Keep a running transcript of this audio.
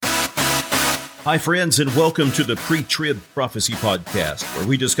Hi, friends, and welcome to the Pre-Trib Prophecy Podcast, where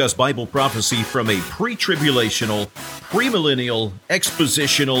we discuss Bible prophecy from a pre-tribulational, premillennial,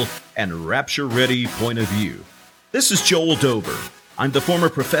 expositional, and rapture-ready point of view. This is Joel Dover. I'm the former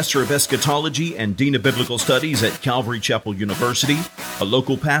professor of eschatology and dean of biblical studies at Calvary Chapel University, a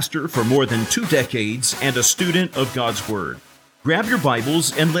local pastor for more than 2 decades, and a student of God's Word. Grab your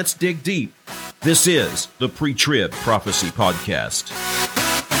Bibles and let's dig deep. This is the Pre-Trib Prophecy Podcast.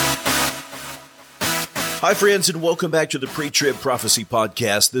 Hi, friends, and welcome back to the Pre-Trib Prophecy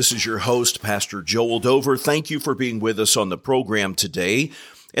Podcast. This is your host, Pastor Joel Dover. Thank you for being with us on the program today.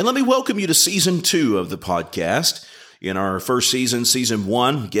 And let me welcome you to Season 2 of the podcast. In our first season, Season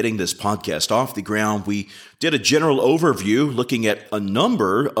 1, getting this podcast off the ground, we did a general overview looking at a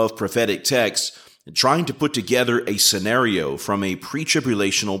number of prophetic texts and trying to put together a scenario from a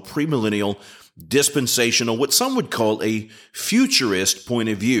pre-tribulational, premillennial, dispensational, what some would call a futurist point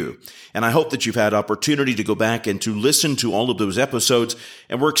of view. And I hope that you've had opportunity to go back and to listen to all of those episodes.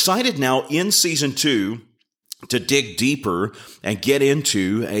 And we're excited now in Season 2 to dig deeper and get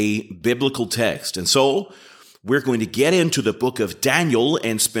into a biblical text. And so we're going to get into the book of Daniel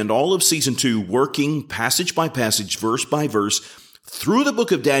and spend all of Season 2 working passage by passage, verse by verse, through the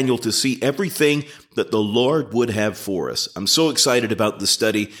book of Daniel to see everything that the Lord would have for us. I'm so excited about the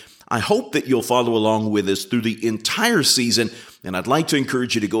study. I hope that you'll follow along with us through the entire season, and I'd like to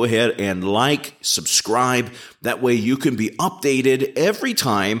encourage you to go ahead and like, subscribe. That way you can be updated every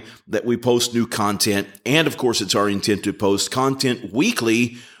time that we post new content. And of course, it's our intent to post content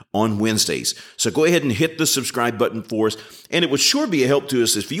weekly on Wednesdays. So go ahead and hit the subscribe button for us. And it would sure be a help to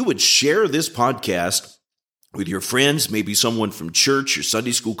us if you would share this podcast with your friends, maybe someone from church, your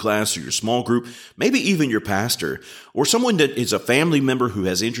Sunday school class, or your small group, maybe even your pastor, or someone that is a family member who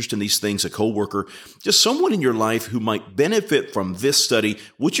has interest in these things, a coworker, just someone in your life who might benefit from this study.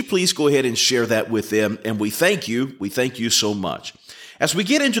 Would you please go ahead and share that with them? And we thank you. We thank you so much. As we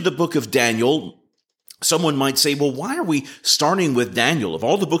get into the book of Daniel, someone might say, well, why are we starting with Daniel? Of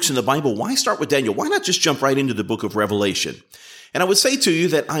all the books in the Bible, why start with Daniel? Why not just jump right into the book of Revelation? And I would say to you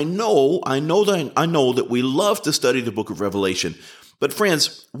that I know that we love to study the book of Revelation. But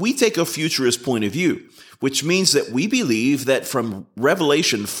friends, we take a futurist point of view, which means that we believe that from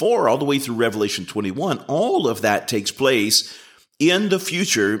Revelation 4 all the way through Revelation 21, all of that takes place in the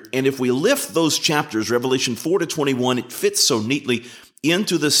future. And if we lift those chapters, Revelation 4 to 21, it fits so neatly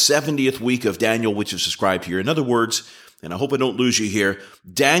into the 70th week of Daniel, which is described here. In other words, and I hope I don't lose you here,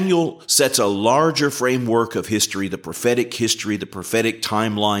 Daniel sets a larger framework of history, the prophetic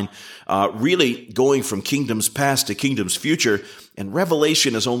timeline, really going from kingdoms past to kingdoms future. And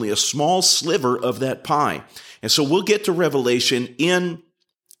Revelation is only a small sliver of that pie. And so we'll get to Revelation in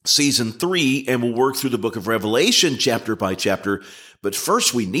Season 3, and we'll work through the book of Revelation chapter by chapter. But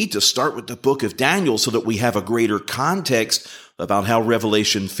first, we need to start with the book of Daniel so that we have a greater context about how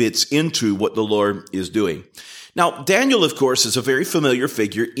Revelation fits into what the Lord is doing. Now, Daniel, of course, is a very familiar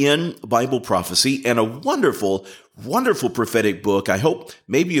figure in Bible prophecy and a wonderful, wonderful prophetic book. I hope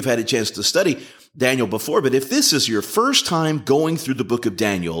maybe you've had a chance to study Daniel before, but if this is your first time going through the book of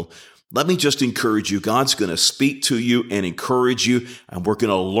Daniel, let me just encourage you. God's going to speak to you and encourage you, and we're going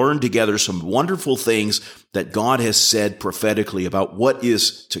to learn together some wonderful things that God has said prophetically about what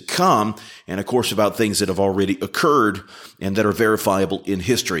is to come, and of course about things that have already occurred and that are verifiable in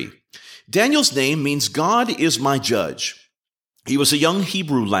history. Daniel's name means God is my judge. He was a young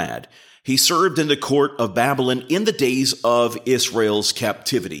Hebrew lad. He served in the court of Babylon in the days of Israel's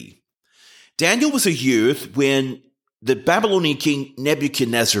captivity. Daniel was a youth when the Babylonian king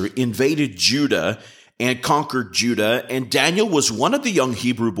Nebuchadnezzar invaded Judah and conquered Judah, and Daniel was one of the young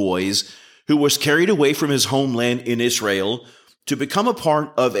Hebrew boys who was carried away from his homeland in Israel to become a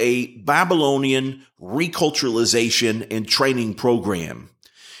part of a Babylonian reculturalization and training program.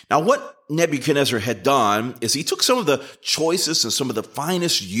 Now, what Nebuchadnezzar had done is he took some of the choicest and some of the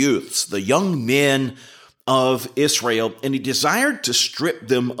finest youths, the young men of Israel, and he desired to strip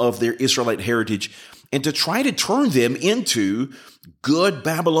them of their Israelite heritage and to try to turn them into good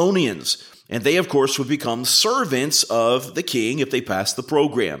Babylonians. And they, of course, would become servants of the king if they passed the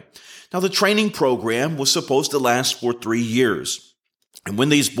program. Now, the training program was supposed to last for 3 years. And when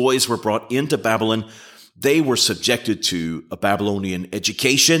these boys were brought into Babylon, they were subjected to a Babylonian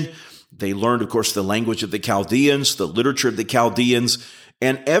education. They learned, of course, the language of the Chaldeans, the literature of the Chaldeans,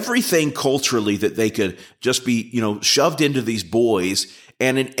 and everything culturally that they could just be, shoved into these boys.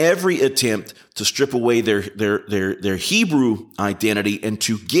 And in every attempt to strip away their Hebrew identity and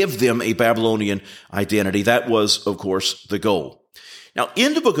to give them a Babylonian identity, that was, of course, the goal. Now,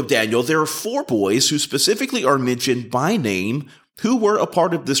 in the book of Daniel, there are 4 boys who specifically are mentioned by name who were a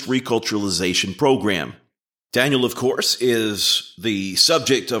part of this reculturalization program. Daniel, of course, is the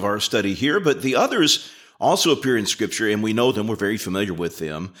subject of our study here, but the others also appear in Scripture, and we know them. We're very familiar with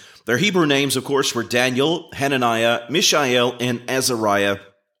them. Their Hebrew names, of course, were Daniel, Hananiah, Mishael, and Azariah,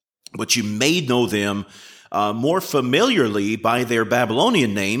 but you may know them more familiarly by their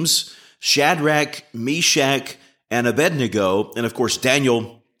Babylonian names, Shadrach, Meshach, and Abednego. And of course,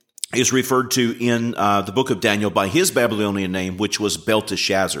 Daniel is referred to in the book of Daniel by his Babylonian name, which was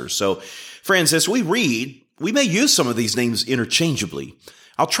Belteshazzar. So, friends, as we read, we may use some of these names interchangeably.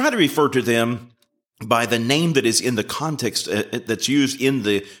 I'll try to refer to them by the name that is in the context that's used in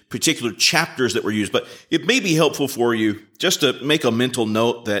the particular chapters that were used. But it may be helpful for you just to make a mental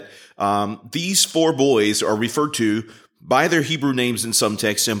note that these four boys are referred to by their Hebrew names in some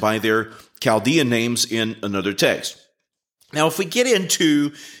texts and by their Chaldean names in another text. Now, if we get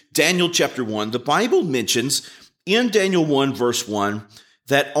into Daniel chapter 1, the Bible mentions in Daniel 1 verse 1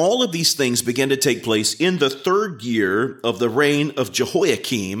 that all of these things began to take place in the third year of the reign of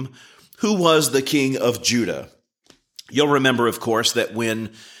Jehoiakim, who was the king of Judah. You'll remember, of course, that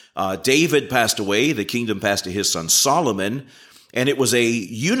when David passed away, the kingdom passed to his son Solomon, and it was a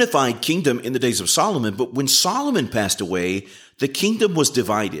unified kingdom in the days of Solomon. But when Solomon passed away, the kingdom was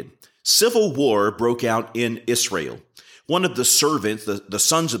divided. Civil war broke out in Israel. One of the servants, the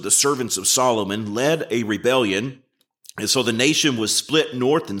sons of the servants of Solomon, led a rebellion, and so the nation was split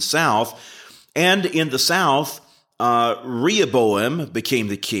north and south. And in the south, Rehoboam became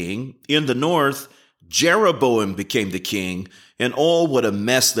the king. In the north, Jeroboam became the king. And oh, what a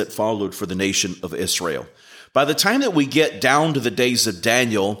mess that followed for the nation of Israel. By the time that we get down to the days of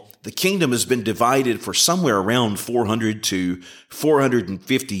Daniel, the kingdom has been divided for somewhere around 400 to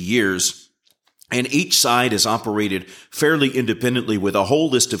 450 years. And each side has operated fairly independently with a whole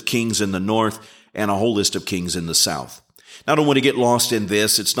list of kings in the north and a whole list of kings in the south. Now, I don't want to get lost in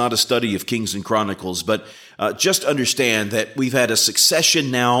this. It's not a study of Kings and Chronicles, but just understand that we've had a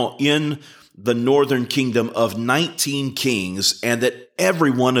succession now in the northern kingdom of 19 kings, and that every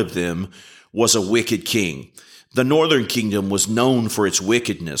one of them was a wicked king. The northern kingdom was known for its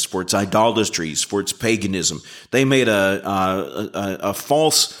wickedness, for its idolatries, for its paganism. They made a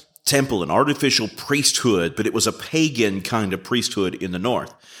false temple, an artificial priesthood, but it was a pagan kind of priesthood in the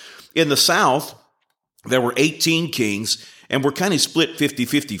north. In the south, there were 18 kings, and we're kind of split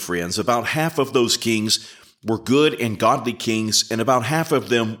 50-50, friends. About half of those kings were good and godly kings, and about half of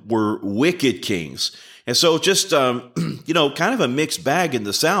them were wicked kings. And so just, kind of a mixed bag in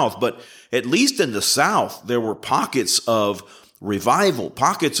the south, but at least in the south, there were pockets of revival,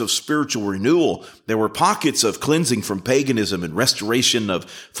 pockets of spiritual renewal. There were pockets of cleansing from paganism and restoration of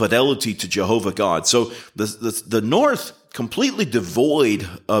fidelity to Jehovah God. So the north, completely devoid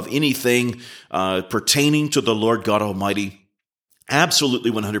of anything pertaining to the Lord God Almighty,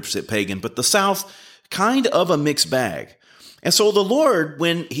 absolutely 100% pagan, but the south, kind of a mixed bag. And so the Lord,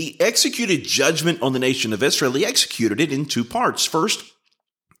 when he executed judgment on the nation of Israel, he executed it in two parts. First,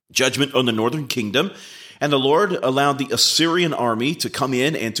 judgment on the northern kingdom, and the Lord allowed the Assyrian army to come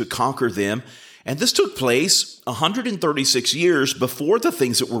in and to conquer them. And this took place 136 years before the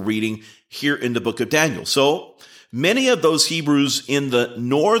things that we're reading here in the book of Daniel. So many of those Hebrews in the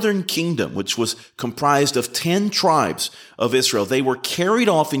northern kingdom, which was comprised of 10 tribes of Israel, they were carried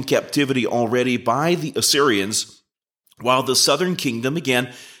off in captivity already by the Assyrians, while the southern kingdom,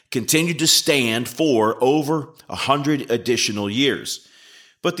 again, continued to stand for over 100 additional years.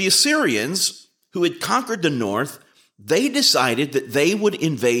 But the Assyrians, who had conquered the north, they decided that they would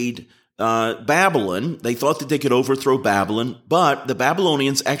invade Babylon. They thought that they could overthrow Babylon, but the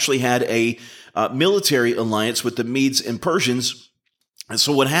Babylonians actually had a military alliance with the Medes and Persians. And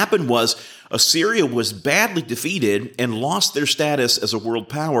so what happened was Assyria was badly defeated and lost their status as a world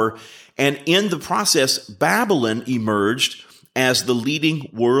power. And in the process, Babylon emerged as the leading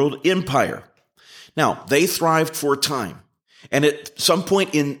world empire. Now, they thrived for a time. And at some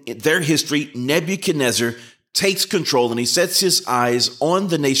point in their history, Nebuchadnezzar takes control and he sets his eyes on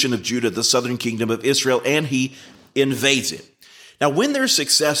the nation of Judah, the southern kingdom of Israel, and he invades it. Now, when they're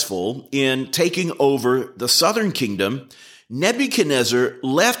successful in taking over the southern kingdom, Nebuchadnezzar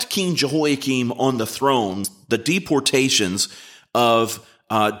left King Jehoiakim on the throne. The deportations of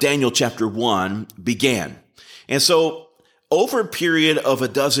Daniel chapter 1 began. And so over a period of a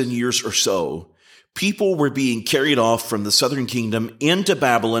dozen years or so, people were being carried off from the southern kingdom into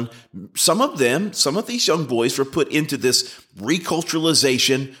Babylon. Some of these young boys were put into this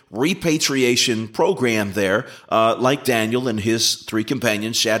reculturalization, repatriation program there, like Daniel and his three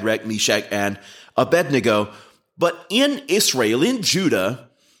companions, Shadrach, Meshach, and Abednego. But in Israel, in Judah,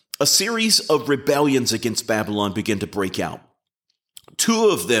 a series of rebellions against Babylon began to break out. Two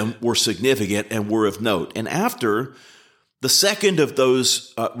of them were significant and were of note. And after the second of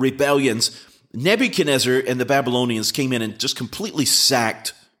those rebellions, Nebuchadnezzar and the Babylonians came in and just completely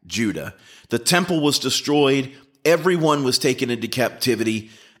sacked Judah. The temple was destroyed. Everyone was taken into captivity.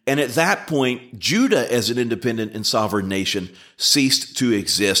 And at that point, Judah, as an independent and sovereign nation, ceased to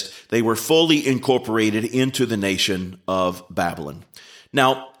exist. They were fully incorporated into the nation of Babylon.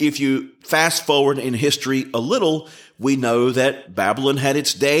 Now, if you fast forward in history a little, we know that Babylon had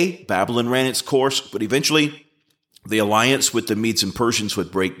its day, Babylon ran its course, but eventually the alliance with the Medes and Persians would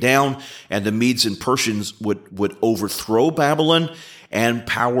break down, and the Medes and Persians would overthrow Babylon, and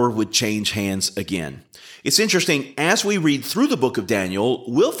power would change hands again. It's interesting, as we read through the book of Daniel,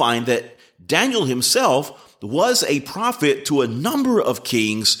 we'll find that Daniel himself was a prophet to a number of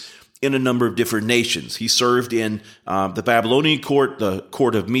kings in a number of different nations. He served in the Babylonian court, the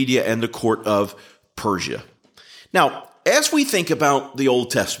court of Media, and the court of Persia. Now, as we think about the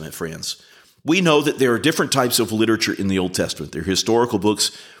Old Testament, friends, we know that there are different types of literature in the Old Testament. There are historical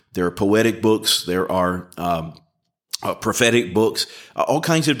books, there are poetic books, there are prophetic books, all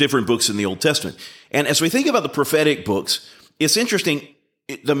kinds of different books in the Old Testament. And as we think about the prophetic books, it's interesting,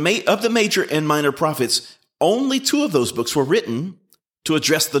 of the major and minor prophets, only two of those books were written to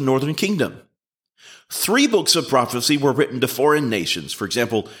address the northern kingdom. 3 books of prophecy were written to foreign nations. For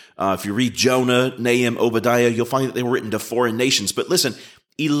example, if you read Jonah, Nahum, Obadiah, you'll find that they were written to foreign nations. But listen,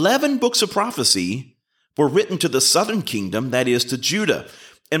 11 books of prophecy were written to the southern kingdom, that is, to Judah.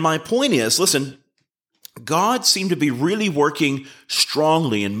 And my point is, listen, God seemed to be really working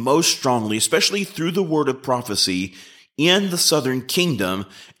strongly and most strongly, especially through the word of prophecy, in the southern kingdom.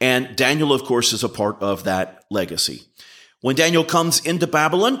 And Daniel, of course, is a part of that legacy. When Daniel comes into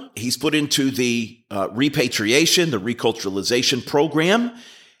Babylon, he's put into the repatriation, the reculturalization program.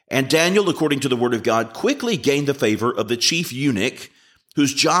 And Daniel, according to the word of God, quickly gained the favor of the chief eunuch,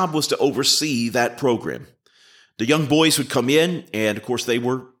 whose job was to oversee that program. The young boys would come in, and of course they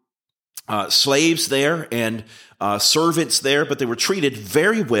were slaves there and servants there, but they were treated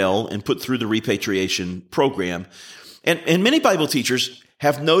very well and put through the repatriation program. And many Bible teachers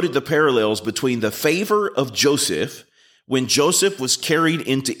have noted the parallels between the favor of Joseph when Joseph was carried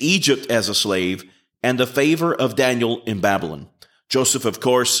into Egypt as a slave and the favor of Daniel in Babylon. Joseph, of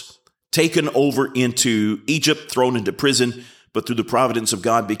course, taken over into Egypt, thrown into prison, but through the providence of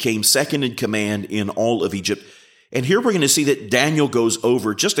God became second in command in all of Egypt. And here we're going to see that Daniel goes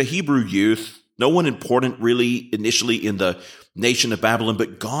over, just a Hebrew youth, no one important really initially in the nation of Babylon,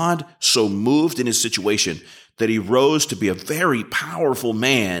 but God so moved in his situation that he rose to be a very powerful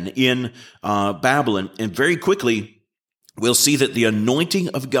man in Babylon. And very quickly, we'll see that the anointing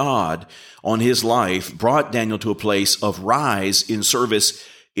of God on his life brought Daniel to a place of rise in service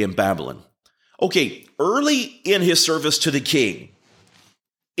in Babylon. Okay, early in his service to the king,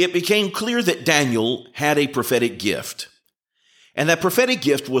 it became clear that Daniel had a prophetic gift. And that prophetic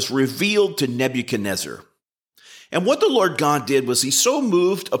gift was revealed to Nebuchadnezzar. And what the Lord God did was he so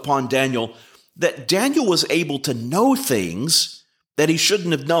moved upon Daniel that Daniel was able to know things that he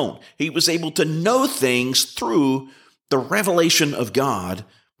shouldn't have known. He was able to know things through the revelation of God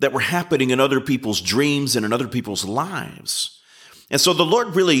that were happening in other people's dreams and in other people's lives. And so the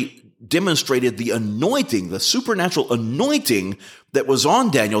Lord really demonstrated the anointing, the supernatural anointing that was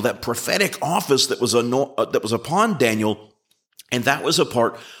on Daniel, that prophetic office that was upon Daniel, and that was a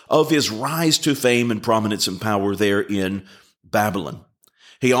part of his rise to fame and prominence and power there in Babylon.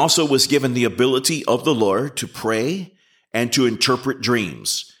 He also was given the ability of the Lord to pray and to interpret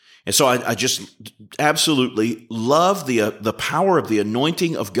dreams. And so I just absolutely love the power of the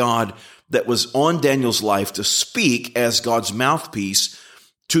anointing of God that was on Daniel's life to speak as God's mouthpiece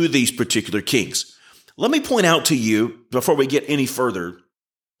to these particular kings. Let me point out to you, before we get any further,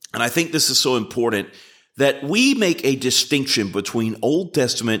 and I think this is so important, that we make a distinction between Old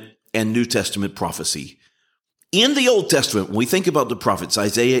Testament and New Testament prophecy. In the Old Testament, when we think about the prophets,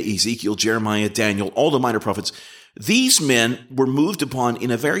 Isaiah, Ezekiel, Jeremiah, Daniel, all the minor prophets, these men were moved upon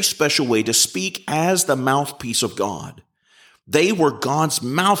in a very special way to speak as the mouthpiece of God. They were God's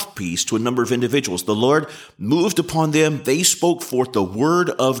mouthpiece to a number of individuals. The Lord moved upon them. They spoke forth the word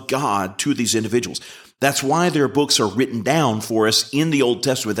of God to these individuals. That's why their books are written down for us in the Old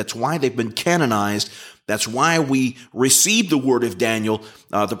Testament. That's why they've been canonized. That's why we receive the word of Daniel,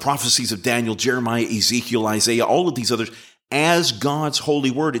 the prophecies of Daniel, Jeremiah, Ezekiel, Isaiah, all of these others, as God's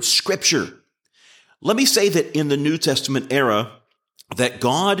holy word. It's scripture. Let me say that in the New Testament era, that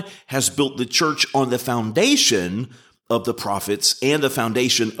God has built the church on the foundation of the prophets and the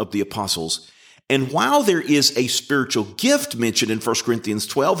foundation of the apostles. And while there is a spiritual gift mentioned in 1 Corinthians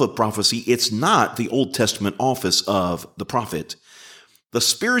 12 of prophecy, it's not the Old Testament office of the prophet. The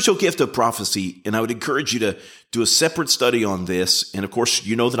spiritual gift of prophecy, and I would encourage you to do a separate study on this. And of course,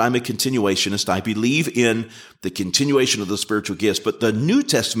 you know that I'm a continuationist. I believe in the continuation of the spiritual gifts, but the New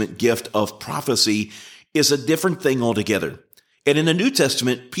Testament gift of prophecy is a different thing altogether. And in the New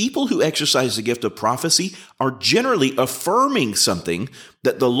Testament, people who exercise the gift of prophecy are generally affirming something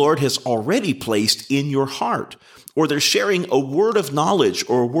that the Lord has already placed in your heart. Or they're sharing a word of knowledge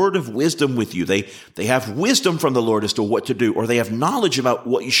or a word of wisdom with you. They have wisdom from the Lord as to what to do, or they have knowledge about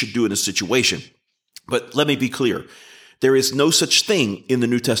what you should do in a situation. But let me be clear. There is no such thing in the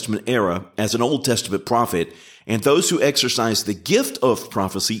New Testament era as an Old Testament prophet, and those who exercise the gift of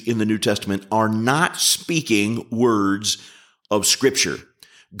prophecy in the New Testament are not speaking words of Scripture.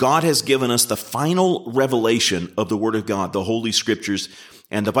 God has given us the final revelation of the Word of God, the Holy Scriptures.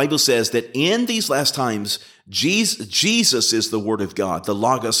 And the Bible says that in these last times, Jesus is the Word of God, the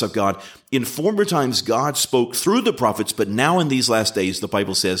Logos of God. In former times, God spoke through the prophets, but now in these last days, the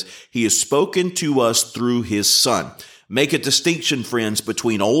Bible says He has spoken to us through His Son. Make a distinction, friends,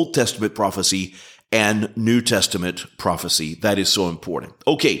 between Old Testament prophecy and New Testament prophecy. That is so important.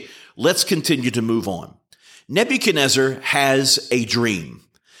 Okay, let's continue to move on. Nebuchadnezzar has a dream.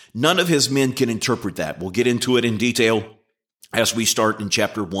 None of his men can interpret that. We'll get into it in detail as we start in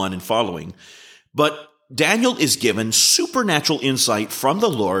chapter 1 and following. But Daniel is given supernatural insight from the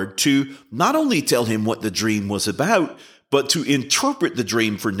Lord to not only tell him what the dream was about, but to interpret the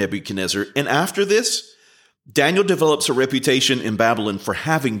dream for Nebuchadnezzar. And after this, Daniel develops a reputation in Babylon for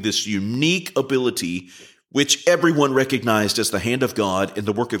having this unique ability, which everyone recognized as the hand of God and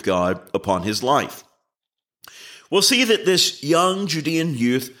the work of God upon his life. We'll see that this young Judean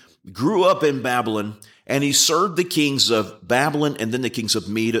youth grew up in Babylon, and he served the kings of Babylon and then the kings of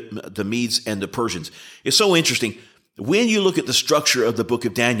the Medes and the Persians. It's so interesting. When you look at the structure of the book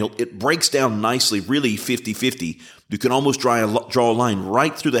of Daniel, it breaks down nicely, really 50-50. You can almost draw a line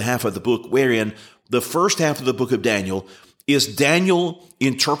right through the half of the book, wherein the first half of the book of Daniel is Daniel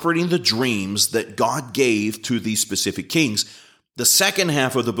interpreting the dreams that God gave to these specific kings. The second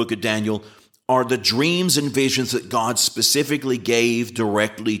half of the book of Daniel are the dreams and visions that God specifically gave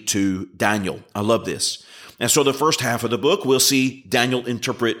directly to Daniel. I love this. And so the first half of the book, we'll see Daniel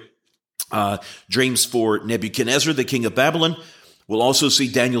interpret dreams for Nebuchadnezzar, the king of Babylon. We'll also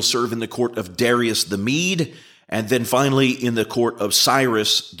see Daniel serve in the court of Darius the Mede, and then finally in the court of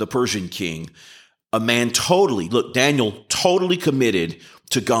Cyrus, the Persian king. Daniel totally committed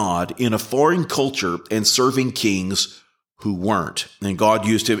to God in a foreign culture and serving kings who weren't. And God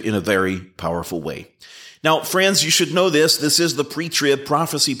used him in a very powerful way. Now, friends, you should know this. This is the Pre-Trib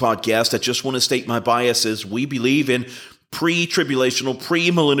Prophecy Podcast. I just want to state my biases. We believe in pre-tribulational,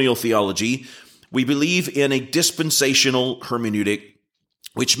 pre-millennial theology. We believe in a dispensational hermeneutic,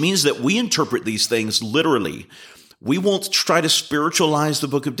 which means that we interpret these things literally. We won't try to spiritualize the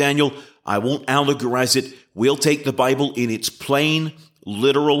book of Daniel. I won't allegorize it. We'll take the Bible in its plain,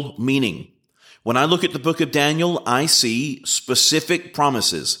 literal meaning. When I look at the book of Daniel, I see specific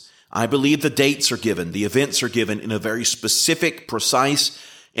promises. I believe the dates are given, the events are given in a very specific, precise,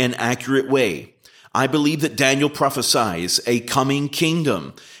 and accurate way. I believe that Daniel prophesies a coming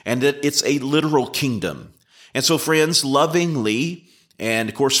kingdom and that it's a literal kingdom. And so, friends, lovingly, and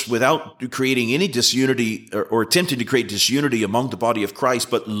of course, without creating any disunity or attempting to create disunity among the body of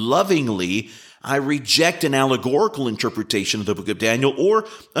Christ, but lovingly, I reject an allegorical interpretation of the book of Daniel or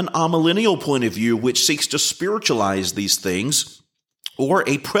an amillennial point of view which seeks to spiritualize these things, or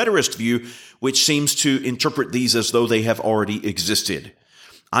a preterist view which seems to interpret these as though they have already existed.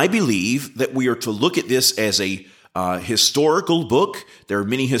 I believe that we are to look at this as a historical book. There are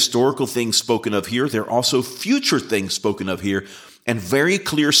many historical things spoken of here. There are also future things spoken of here, and very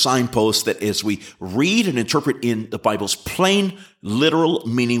clear signposts that as we read and interpret in the Bible's plain, literal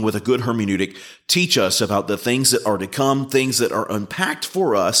meaning with a good hermeneutic, teach us about the things that are to come, things that are unpacked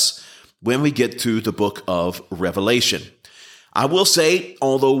for us when we get to the book of Revelation. I will say,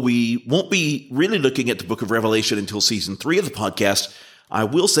 although we won't be really looking at the book of Revelation until season 3 of the podcast, I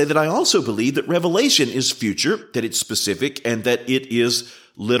will say that I also believe that Revelation is future, that it's specific, and that it is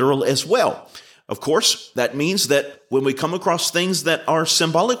literal as well. Of course, that means that when we come across things that are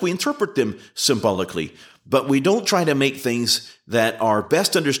symbolic, we interpret them symbolically. But we don't try to make things that are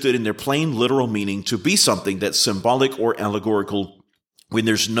best understood in their plain literal meaning to be something that's symbolic or allegorical when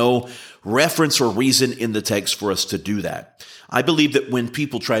there's no reference or reason in the text for us to do that. I believe that when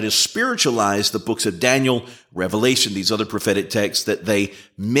people try to spiritualize the books of Daniel, Revelation, these other prophetic texts, that they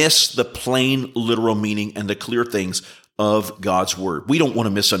miss the plain literal meaning and the clear things of God's word. We don't want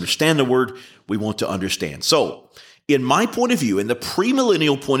to misunderstand the word. We want to understand. So, in my point of view, in the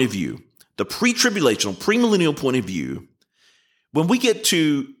premillennial point of view, the pre-tribulational, premillennial point of view, When we get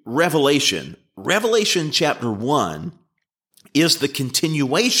to Revelation chapter 1 is the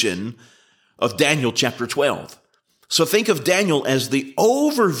continuation of Daniel chapter 12. So think of Daniel as the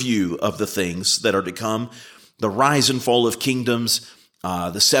overview of the things that are to come, the rise and fall of kingdoms,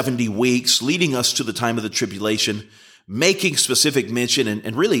 the 70 weeks leading us to the time of the tribulation, making specific mention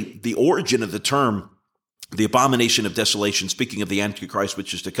and really the origin of the term, the abomination of desolation, speaking of the Antichrist,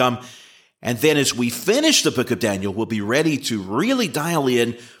 which is to come. And then as we finish the book of Daniel, we'll be ready to really dial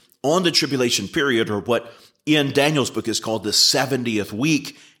in on the tribulation period, or what in Daniel's book is called the 70th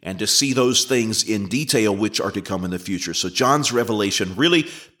week, and to see those things in detail which are to come in the future. So John's revelation really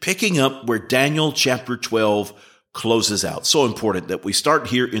picking up where Daniel chapter 12 closes out. So important that we start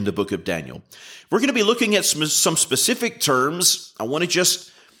here in the book of Daniel. We're going to be looking at some specific terms. I want to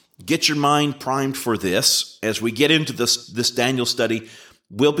just get your mind primed for this. As we get into this Daniel study,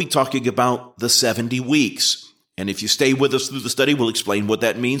 we'll be talking about the 70 weeks. And if you stay with us through the study, we'll explain what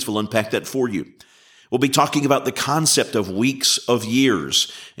that means. We'll unpack that for you. We'll be talking about the concept of weeks of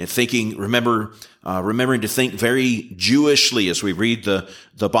years and remembering to think very Jewishly as we read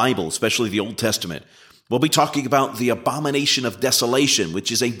the Bible, especially the Old Testament. We'll be talking about the abomination of desolation,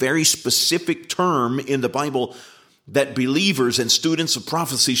 which is a very specific term in the Bible that believers and students of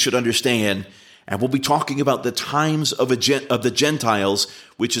prophecy should understand. And we'll be talking about the times of the Gentiles,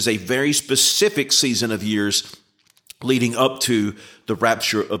 which is a very specific season of years leading up to the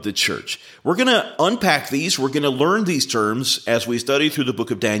rapture of the church. We're going to unpack these. We're going to learn these terms as we study through the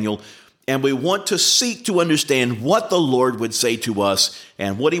book of Daniel, and we want to seek to understand what the Lord would say to us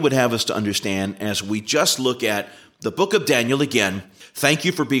and what he would have us to understand as we just look at the book of Daniel again. Thank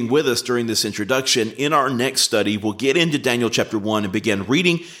you for being with us during this introduction. In our next study, we'll get into Daniel chapter 1 and begin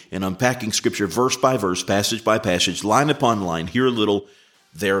reading and unpacking scripture verse by verse, passage by passage, line upon line, here a little,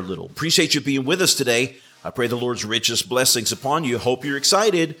 there a little. Appreciate you being with us today. I pray the Lord's richest blessings upon you. Hope you're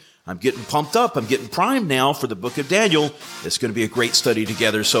excited. I'm getting pumped up. I'm getting primed now for the book of Daniel. It's going to be a great study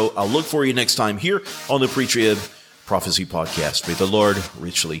together. So I'll look for you next time here on the Pre-Trib Prophecy Podcast. May the Lord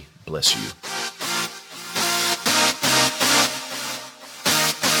richly bless you.